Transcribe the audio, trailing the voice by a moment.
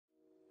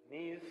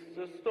Beneath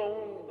the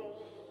stones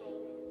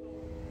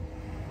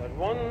that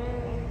once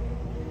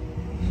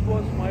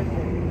was my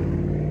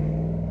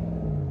home,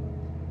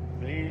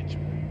 bleach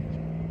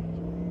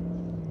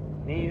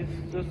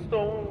beneath the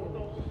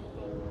stones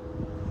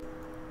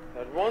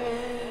that once.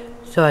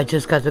 So I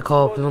just got the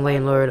call from the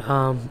landlord.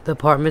 The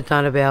apartment's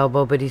not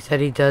available, but he said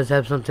he does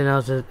have something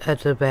else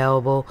that's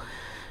available.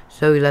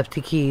 So he left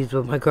the keys,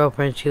 but my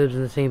girlfriend, she lives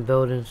in the same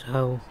building,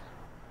 so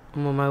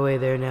I'm on my way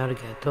there now to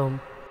get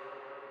them.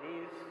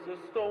 The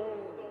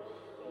stones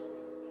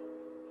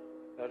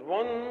that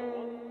once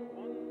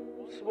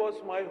was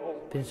my home.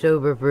 Been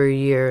sober for a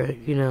year,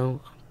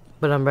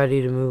 but I'm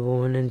ready to move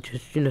on and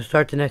just,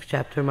 start the next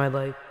chapter of my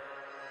life.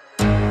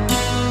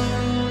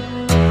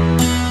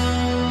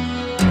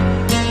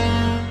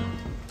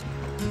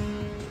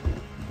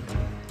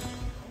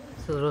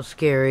 It's a little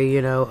scary,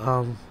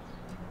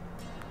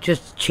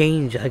 just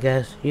change, I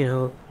guess,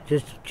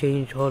 just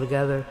change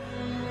altogether.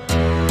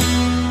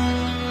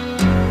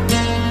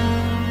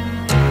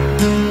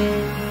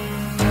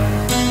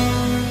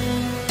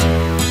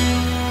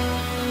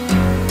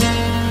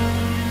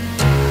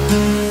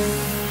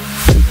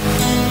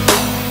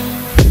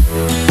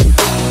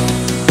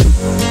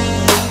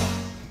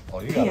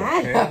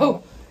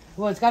 Piano.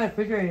 Well, it's got a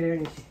refrigerator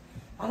in it.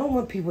 I don't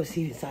want people to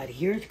see inside of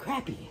here. It's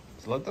crappy.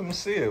 Just let them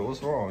see it.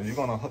 What's wrong?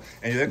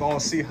 And they're gonna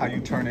see how you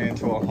turn it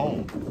into a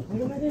home.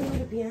 What am I doing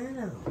with a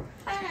piano?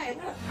 Hey,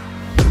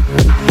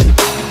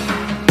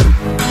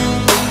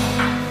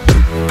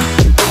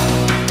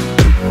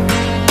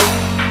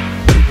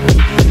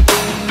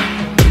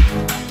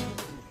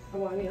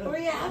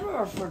 we have a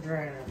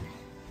refrigerator.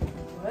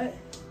 What?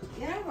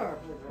 Yeah, have a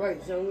refrigerator. Right,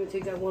 so I'm gonna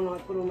take that one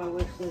off, put it on my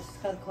wish list. It's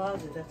got a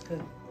closet. That's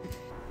good.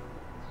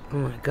 Oh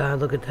my God!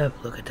 Look at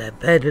that! Look at that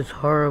bed. It's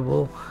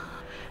horrible.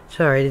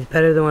 Sorry, it's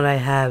better than what I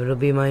have. It'll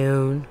be my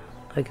own.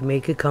 I can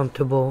make it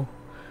comfortable.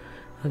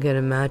 I'll get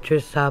a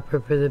mattress topper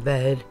for the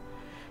bed.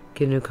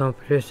 Get a new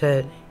comforter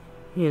set.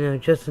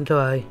 Just until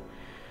I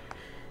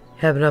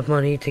have enough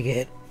money to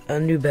get a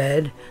new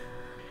bed.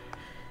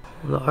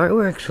 Well, the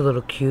artwork's a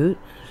little cute,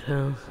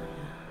 so.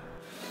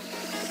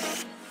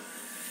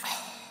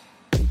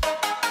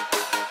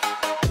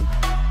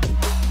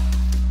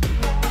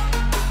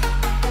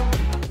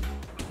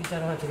 I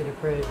don't have to get a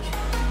fridge.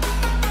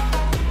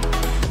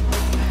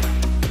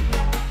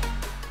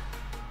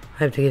 I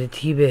have to get a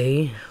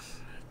TV.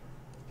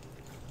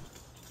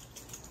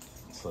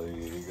 So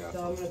you got. So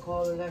I'm gonna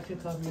call the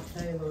electric company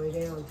today on the way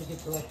down to get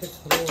the electric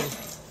cut on.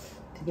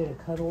 To get it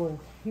cut on.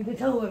 You can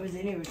tell whoever's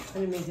in here was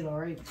trying to make it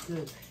alright.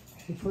 Good.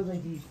 They put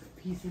like these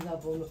pieces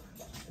up on.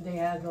 They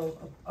have them.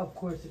 Of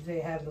course, if they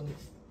have them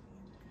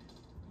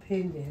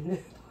pinned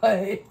in,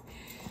 but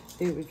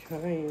they were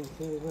trying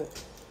to.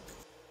 But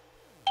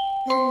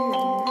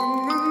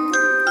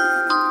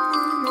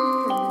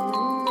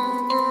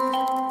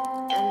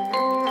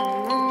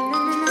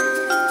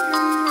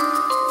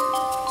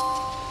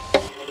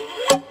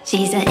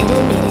she's a itty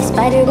bitty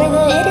spider with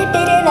a itty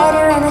bitty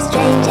lighter and a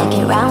string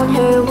jacket round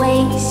her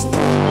waist.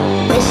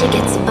 When she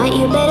gets a bite,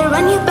 you better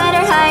run, you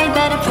better hide,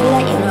 better prove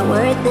that you're not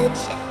worth the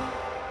chase.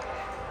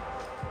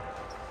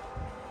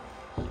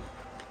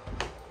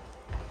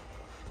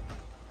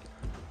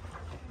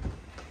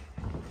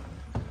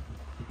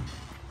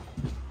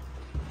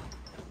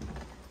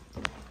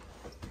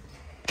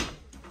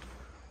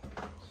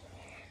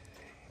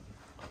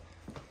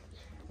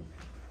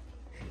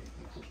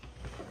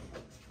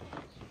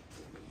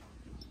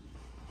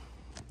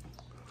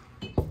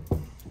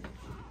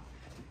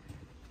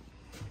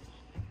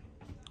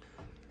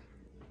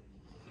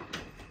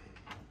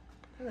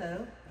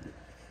 hello.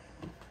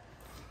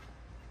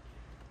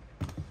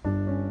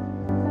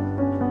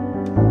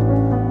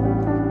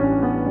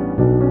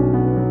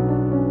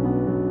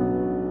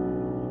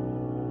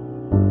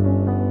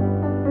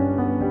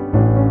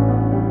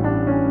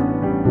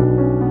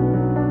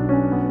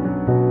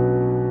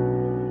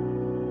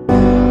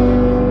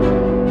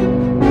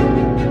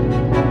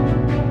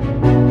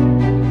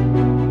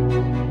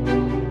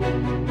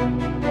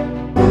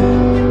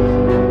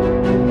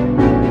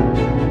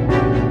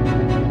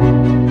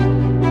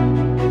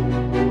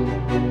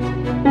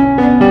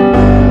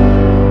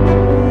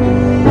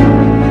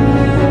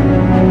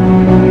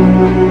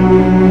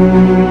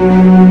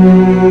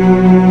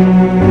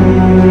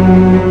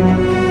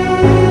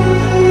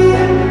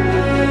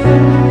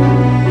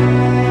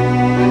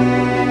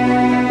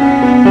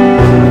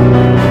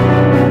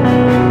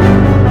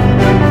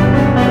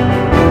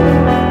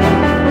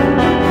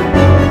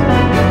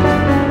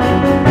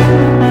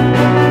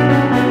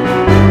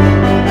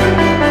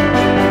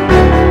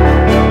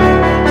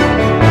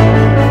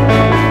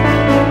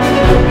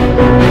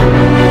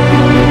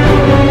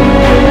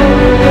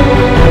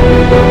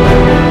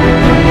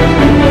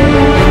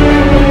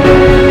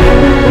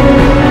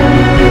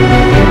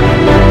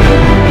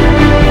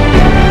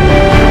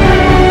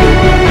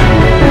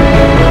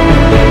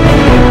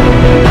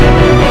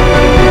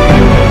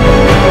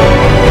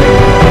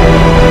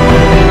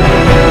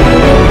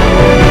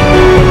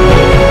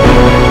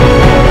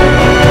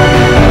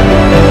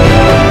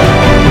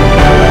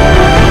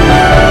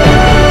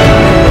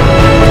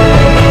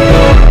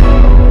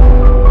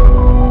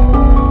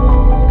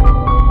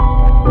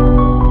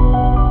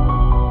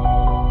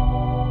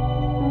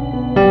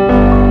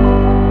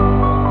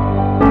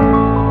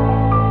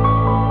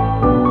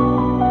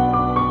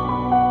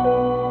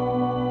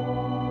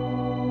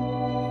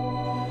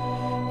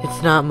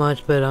 It's not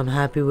much, but I'm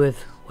happy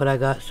with what I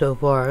got so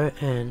far,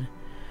 and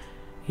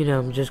you know,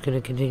 I'm just gonna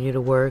continue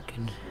to work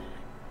and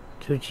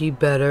to achieve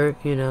better.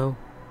 You know,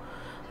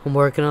 I'm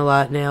working a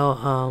lot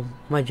now.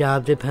 My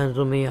job depends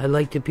on me. I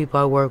like the people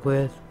I work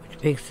with,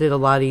 which makes it a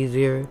lot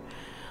easier.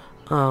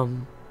 You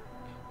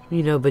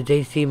know, but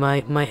they see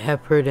my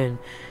effort, and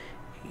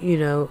you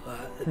know,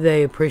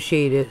 they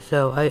appreciate it.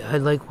 So I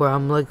like where I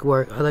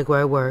work.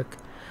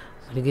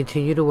 I'm gonna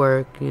continue to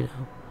work. You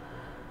know,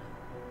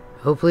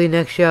 hopefully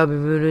next year I'll be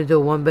moving into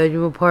a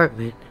 1-bedroom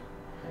apartment.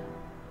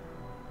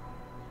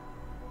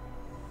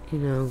 You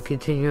know,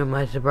 continuing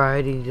my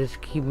sobriety,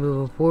 just keep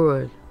moving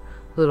forward,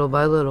 little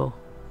by little,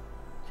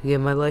 to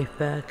get my life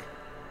back.